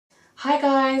Hi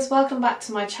guys, welcome back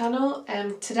to my channel.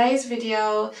 Today's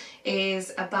video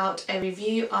is about a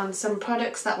review on some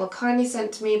products that were kindly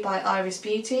sent to me by Iris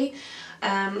Beauty,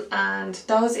 and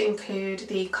those include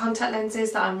the contact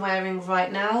lenses that I'm wearing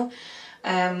right now,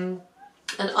 an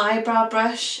eyebrow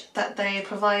brush that they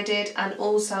provided, and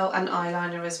also an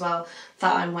eyeliner as well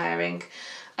that I'm wearing.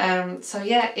 So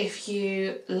yeah, if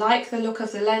you like the look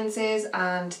of the lenses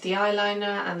and the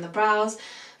eyeliner and the brows,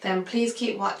 then please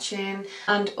keep watching.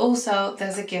 And also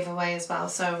there's a giveaway as well,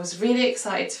 so I was really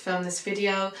excited to film this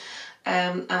video.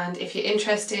 And if you're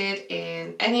interested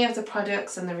in any of the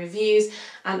products and the reviews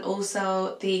and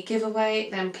also the giveaway,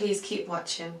 then please keep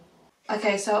watching.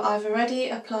 Okay, so I've already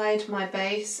applied my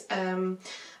base,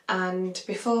 and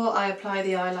before I apply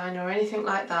the eyeliner or anything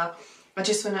like that, I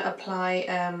just want to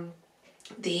apply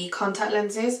the contact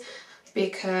lenses,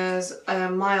 because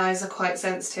my eyes are quite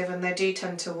sensitive and they do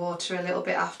tend to water a little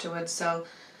bit afterwards, so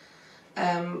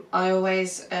I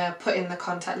always put in the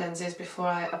contact lenses before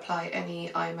I apply any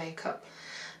eye makeup.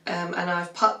 And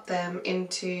I've popped them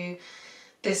into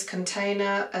this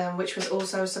container, which was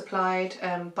also supplied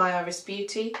by Iris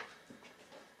Beauty.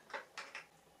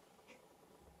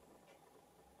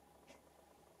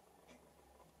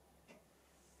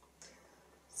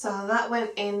 So that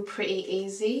went in pretty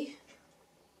easy.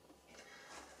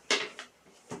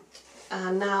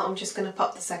 And now I'm just going to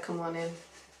pop the second one in.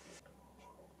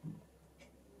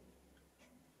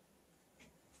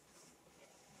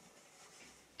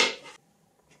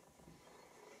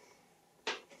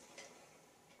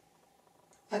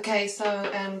 Okay,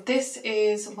 so this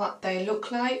is what they look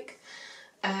like,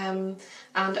 and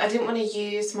I didn't want to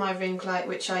use my ring light,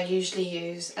 which I usually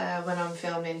use when I'm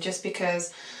filming, just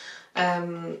because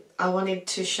I wanted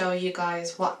to show you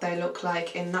guys what they look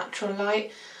like in natural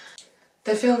light.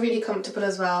 They feel really comfortable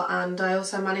as well, and I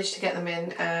also managed to get them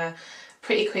in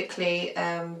pretty quickly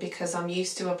because I'm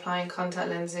used to applying contact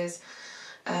lenses,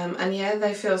 and yeah,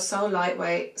 they feel so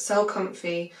lightweight, so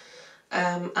comfy,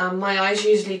 and my eyes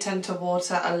usually tend to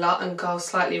water a lot and go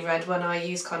slightly red when I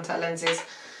use contact lenses,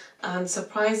 and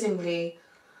surprisingly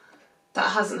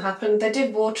that hasn't happened. They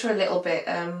did water a little bit,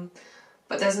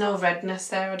 but there's no redness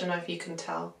there. I don't know if you can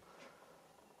tell.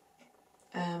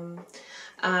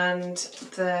 And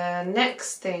the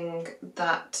next thing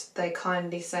that they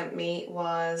kindly sent me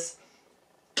was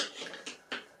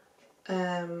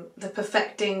the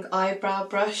Perfecting Eyebrow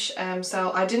Brush.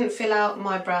 So I didn't fill out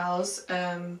my brows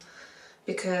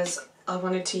because I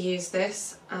wanted to use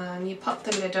this, and you pop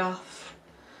the lid off,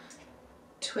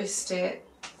 twist it,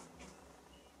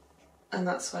 and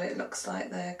that's what it looks like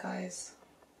there, guys.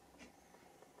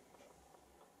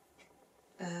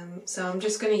 So I'm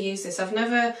just going to use this. I've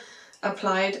never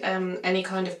applied any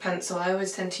kind of pencil. I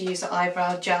always tend to use an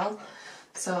eyebrow gel,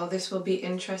 so this will be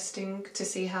interesting to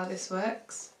see how this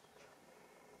works.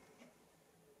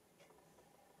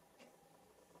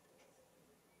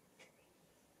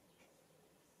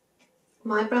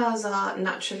 My brows are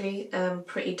naturally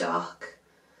pretty dark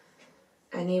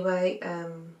anyway,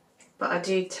 but I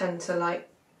do tend to like,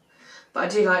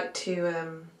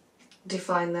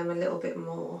 define them a little bit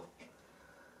more.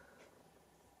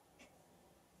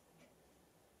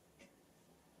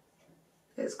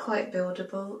 It's quite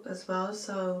buildable as well,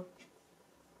 so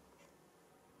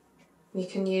you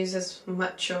can use as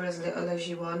much or as little as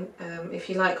you want. If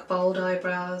you like bold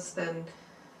eyebrows, then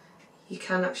you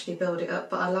can actually build it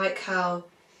up, but I like how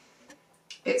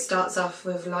it starts off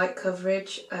with light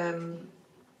coverage,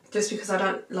 just because I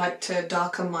don't like to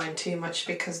darken mine too much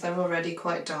because they're already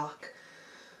quite dark.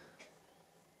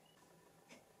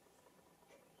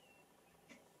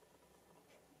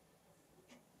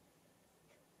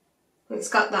 It's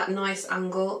got that nice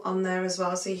angle on there as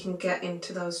well, so you can get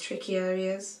into those tricky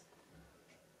areas.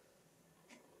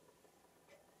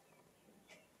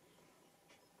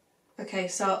 Okay,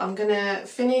 so I'm gonna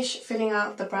finish filling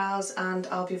out the brows and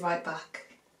I'll be right back.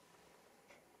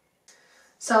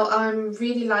 So I'm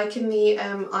really liking the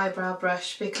eyebrow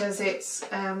brush because it's,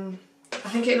 I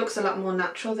think it looks a lot more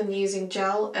natural than using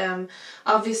gel.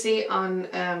 Obviously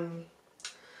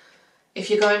if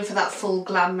you're going for that full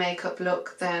glam makeup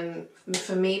look, then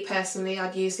for me personally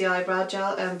I'd use the eyebrow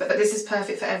gel, but this is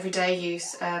perfect for everyday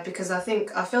use because I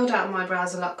think I filled out my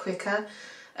brows a lot quicker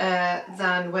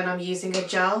than when I'm using a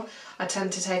gel. I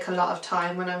tend to take a lot of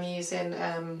time when I'm using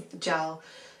gel,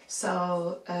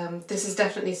 so this is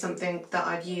definitely something that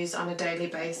I'd use on a daily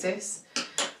basis.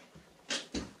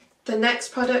 The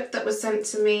next product that was sent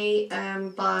to me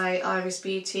by Iris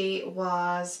Beauty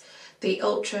was the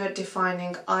Ultra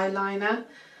Defining Eyeliner.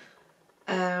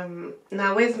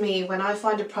 Now with me, when I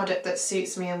find a product that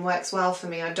suits me and works well for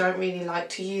me, I don't really like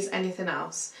to use anything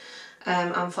else.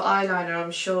 And for eyeliner,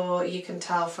 I'm sure you can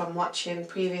tell from watching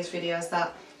previous videos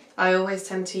that I always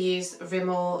tend to use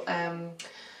Rimmel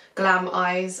Glam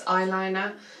Eyes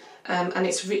eyeliner, and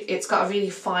it's got a really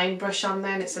fine brush on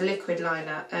there, and it's a liquid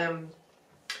liner.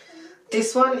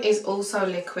 This one is also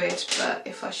liquid, but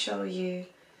if I show you,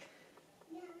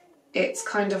 it's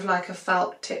kind of like a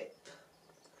felt tip.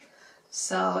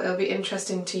 So it'll be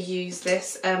interesting to use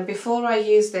this. Before I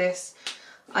use this,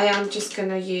 I am just going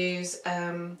to use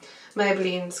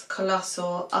Maybelline's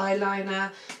Colossal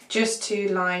eyeliner just to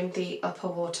line the upper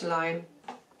waterline.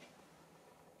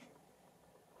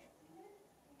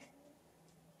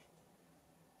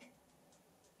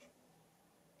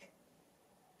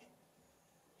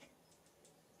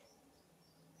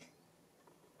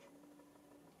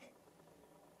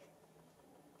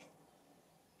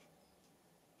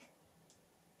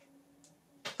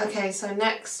 Okay, so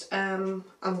next I'm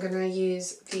going to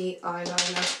use the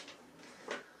eyeliner.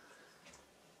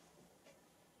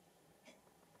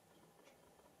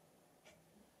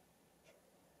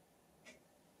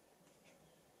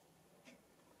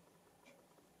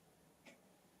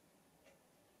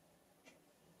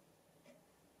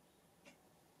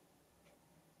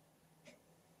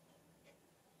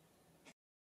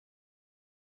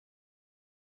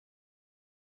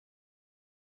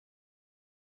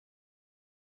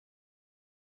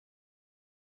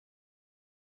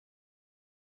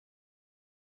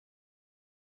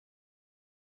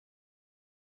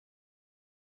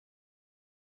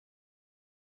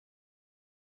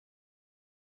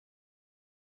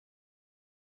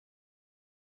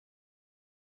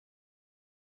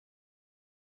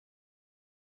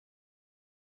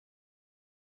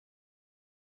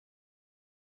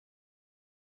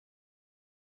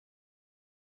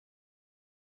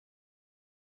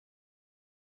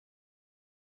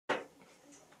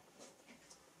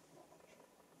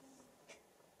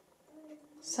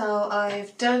 So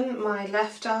I've done my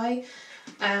left eye,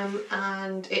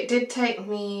 and it did take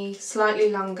me slightly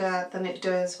longer than it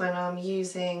does when I'm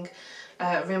using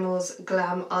Rimmel's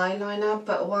Glam eyeliner,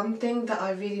 but one thing that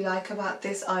I really like about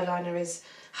this eyeliner is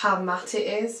how matte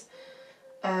it is.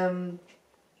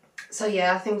 So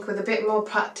yeah, I think with a bit more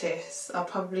practice I'll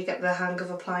probably get the hang of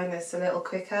applying this a little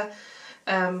quicker.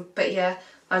 But yeah,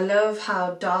 I love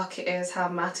how dark it is, how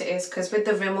matte it is, because with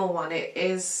the Rimmel one it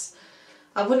is,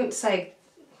 I wouldn't say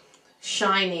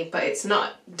shiny, but it's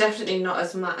not, definitely not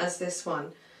as matte as this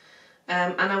one.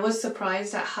 And I was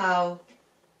surprised at how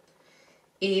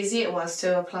easy it was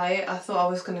to apply it. I thought I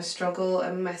was going to struggle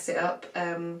and mess it up.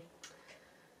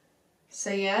 So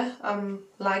yeah, I'm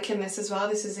liking this as well.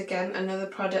 This is again another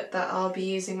product that I'll be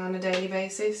using on a daily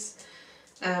basis.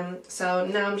 So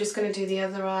now I'm just going to do the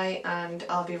other eye and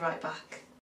I'll be right back.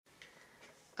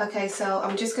 Okay, so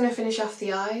I'm just going to finish off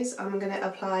the eyes. I'm going to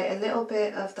apply a little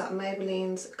bit of that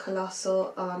Maybelline's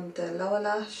Colossal on the lower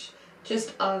lash,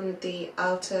 just on the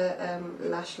outer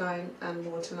lash line and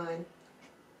waterline.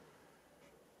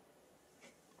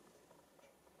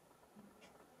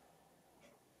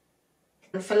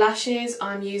 And for lashes,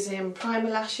 I'm using Primer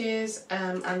Lashes,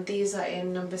 and these are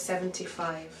in number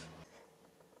 75.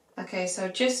 Okay, so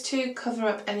just to cover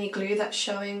up any glue that's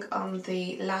showing on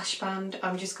the lash band,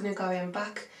 I'm just going to go in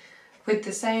back with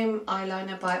the same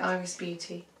eyeliner by Iris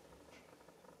Beauty.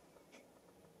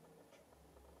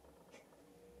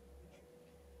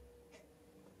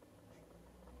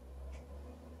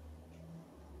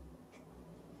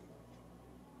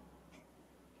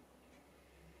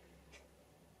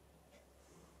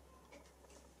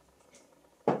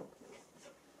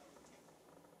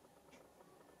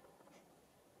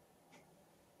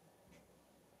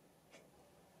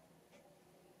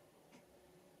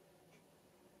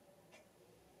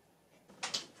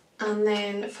 And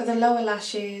then for the lower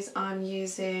lashes, I'm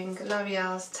using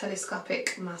L'Oreal's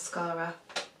Telescopic Mascara.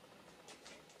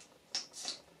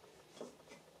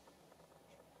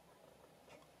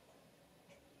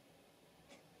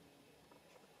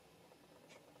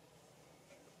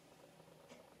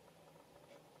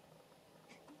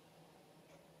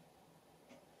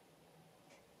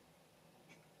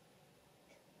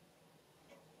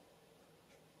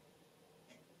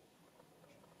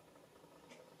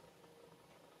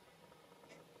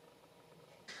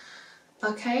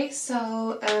 Okay,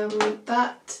 so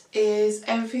that is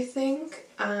everything,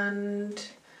 and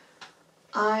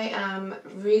I am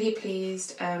really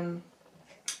pleased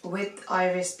with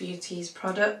Iris Beauty's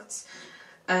products.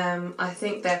 I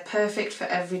think they're perfect for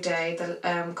every day.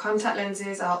 The contact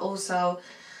lenses are also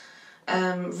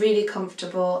really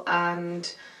comfortable,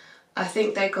 and I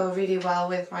think they go really well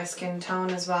with my skin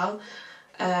tone as well.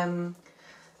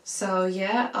 So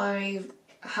yeah, I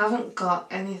haven't got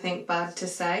anything bad to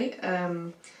say.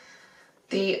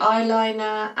 The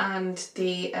eyeliner and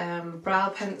the brow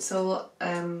pencil,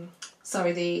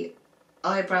 sorry, the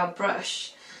eyebrow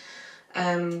brush,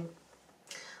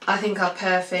 I think are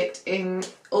perfect.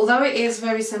 Although it is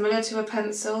very similar to a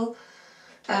pencil,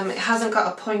 it hasn't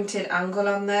got a pointed angle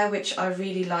on there, which I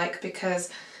really like, because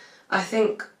I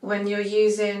think when you're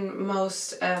using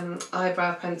most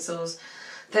eyebrow pencils,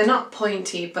 they're not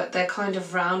pointy, but they're kind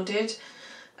of rounded,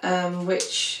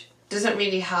 which doesn't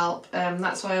really help.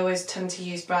 That's why I always tend to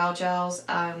use brow gels,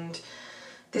 and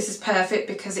this is perfect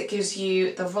because it gives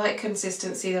you the right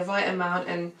consistency, the right amount.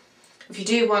 And if you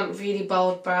do want really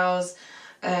bold brows,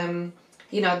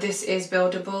 you know, this is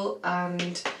buildable,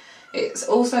 and it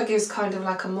also gives kind of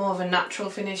like a more of a natural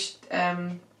finish,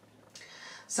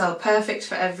 so perfect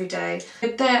for every day.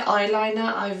 With their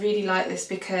eyeliner, I really like this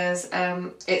because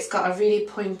it's got a really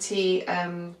pointy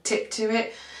tip to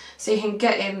it, so you can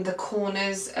get in the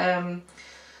corners.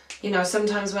 You know,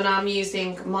 sometimes when I'm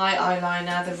using my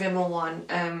eyeliner, the Rimmel one,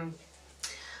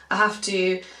 I have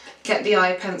to get the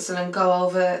eye pencil and go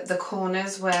over the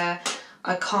corners where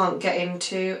I can't get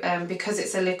into, because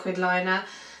it's a liquid liner.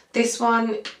 This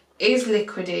one is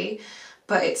liquidy,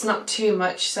 but it's not too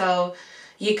much, so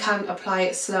you can apply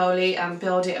it slowly and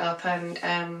build it up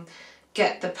and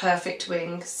get the perfect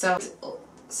wing. So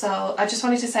I just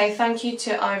wanted to say thank you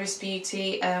to Iris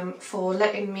Beauty for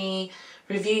letting me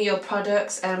review your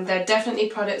products. They're definitely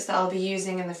products that I'll be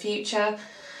using in the future,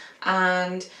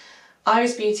 and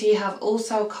Iris Beauty have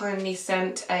also kindly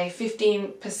sent a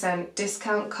 15%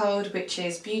 discount code, which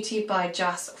is Beauty by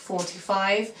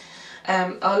Jas45.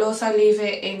 I'll also leave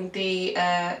it in the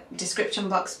description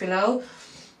box below.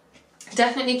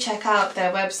 Definitely check out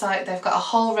their website. They've got a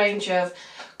whole range of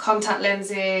contact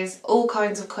lenses, all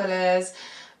kinds of colours,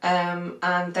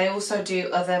 and they also do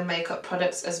other makeup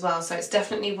products as well, so it's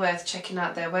definitely worth checking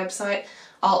out their website.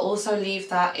 I'll also leave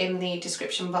that in the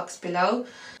description box below.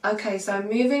 Okay, so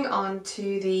moving on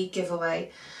to the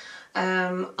giveaway.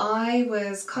 I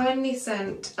was kindly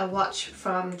sent a watch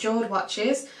from Jord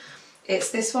Watches.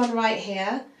 It's this one right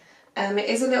here. It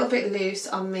is a little bit loose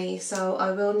on me, so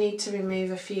I will need to remove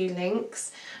a few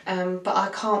links, but I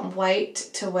can't wait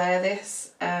to wear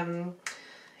this.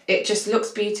 It just looks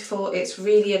beautiful, it's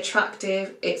really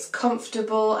attractive, it's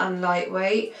comfortable and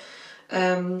lightweight,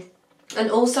 and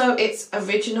also it's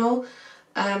original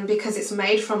because it's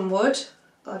made from wood.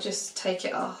 I'll just take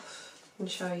it off and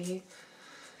show you.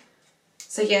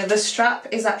 So yeah, the strap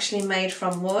is actually made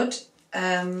from wood,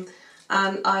 and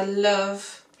I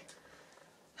love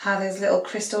how there's little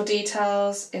crystal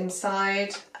details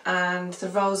inside and the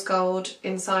rose gold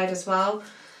inside as well.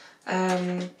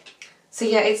 So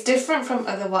yeah, it's different from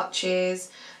other watches,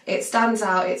 it stands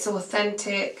out, it's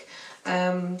authentic,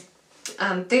 and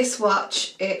this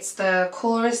watch, it's the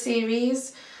Cora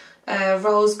series,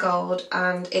 rose gold,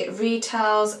 and it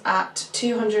retails at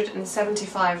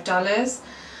 $275,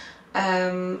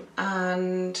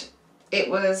 and it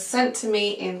was sent to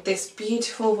me in this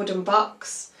beautiful wooden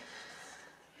box.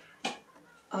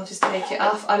 I'll just take it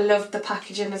off. I loved the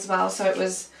packaging as well, so it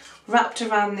was wrapped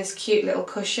around this cute little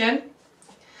cushion,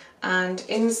 and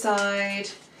inside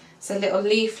it's a little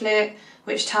leaflet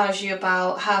which tells you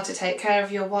about how to take care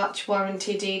of your watch,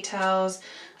 warranty details,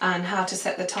 and how to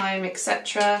set the time,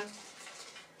 etc.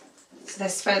 So they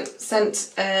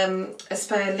sent a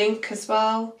spare link as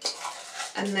well,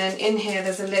 and then in here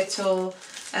there's a little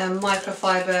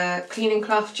microfiber cleaning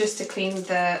cloth just to clean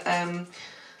the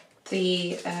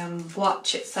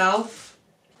watch itself.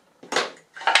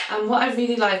 And what I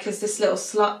really like is this little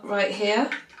slot right here,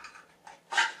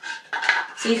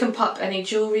 so you can pop any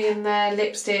jewellery in there,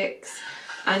 lipsticks,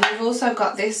 and you've also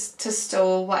got this to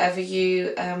store whatever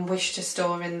you wish to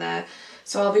store in there.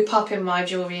 So I'll be popping my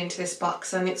jewellery into this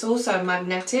box, and it's also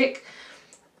magnetic,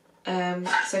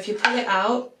 so if you pull it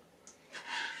out,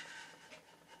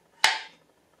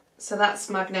 so that's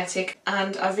magnetic,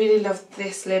 and I really love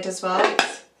this lid as well,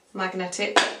 it's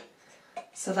magnetic,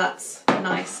 so that's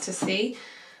nice to see.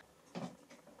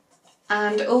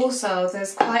 And also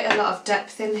there's quite a lot of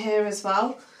depth in here as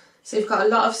well, so you've got a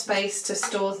lot of space to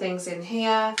store things in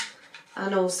here,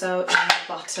 and also in the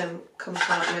bottom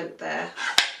compartment there.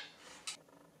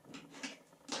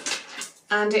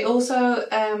 And it also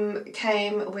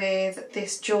came with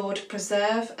this Jord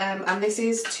Preserve, and this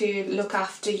is to look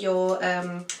after your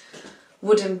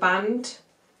wooden band.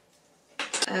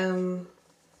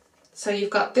 So you've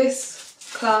got this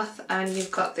cloth and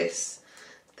you've got this.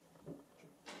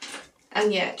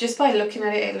 And yeah, just by looking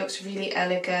at it, it looks really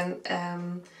elegant,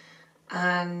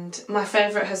 and my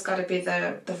favourite has got to be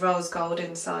the rose gold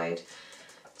inside.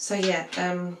 So yeah,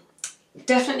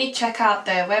 definitely check out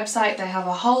their website. They have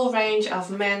a whole range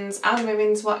of men's and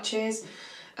women's watches,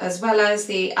 as well as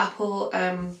the Apple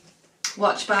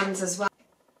watch bands as well.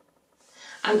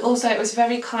 And also it was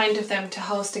very kind of them to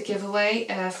host a giveaway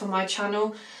for my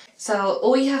channel. So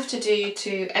all you have to do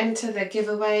to enter the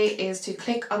giveaway is to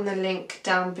click on the link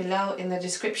down below in the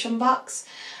description box,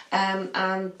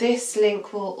 and this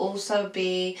link will also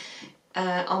be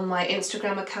on my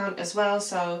Instagram account as well.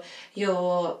 So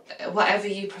whatever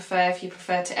you prefer, if you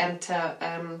prefer to enter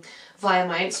via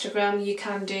my Instagram, you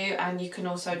can do, and you can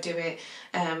also do it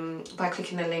by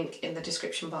clicking the link in the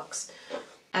description box.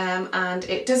 And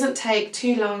it doesn't take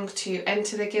too long to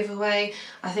enter the giveaway.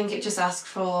 I think it just asks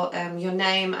for your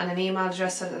name and an email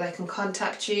address so that they can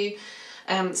contact you.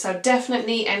 So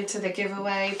definitely enter the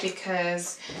giveaway,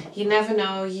 because you never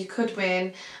know, you could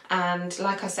win. And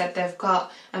like I said, they've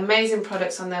got amazing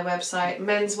products on their website,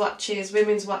 men's watches,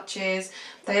 women's watches.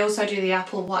 They also do the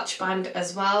Apple Watch Band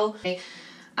as well.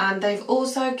 And they've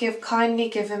also kindly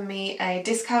given me a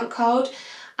discount code.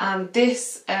 And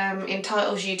this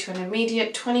entitles you to an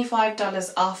immediate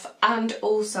 $25 off, and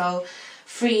also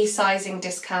free sizing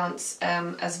discounts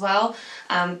as well.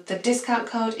 The discount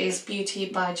code is Beauty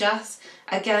by Jas.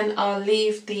 Again, I'll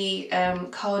leave the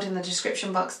code in the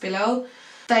description box below.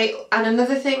 And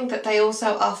another thing that they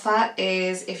also offer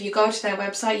is, if you go to their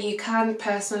website, you can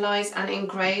personalise and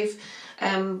engrave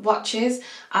watches,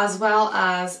 as well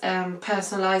as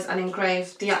personalise and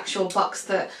engrave the actual box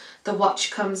that the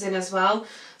watch comes in as well.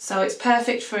 So it's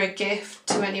perfect for a gift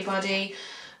to anybody.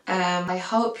 I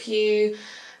hope you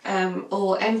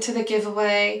all enter the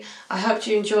giveaway. I hope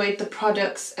you enjoyed the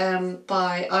products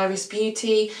by Iris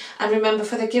Beauty. And remember,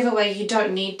 for the giveaway you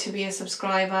don't need to be a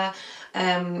subscriber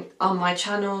on my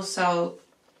channel, so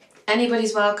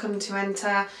anybody's welcome to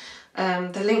enter.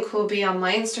 The link will be on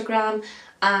my Instagram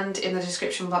and in the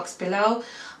description box below.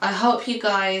 I hope you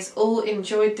guys all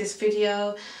enjoyed this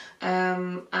video.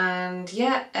 And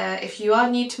yeah, if you are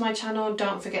new to my channel,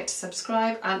 don't forget to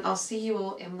subscribe, and I'll see you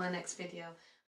all in my next video.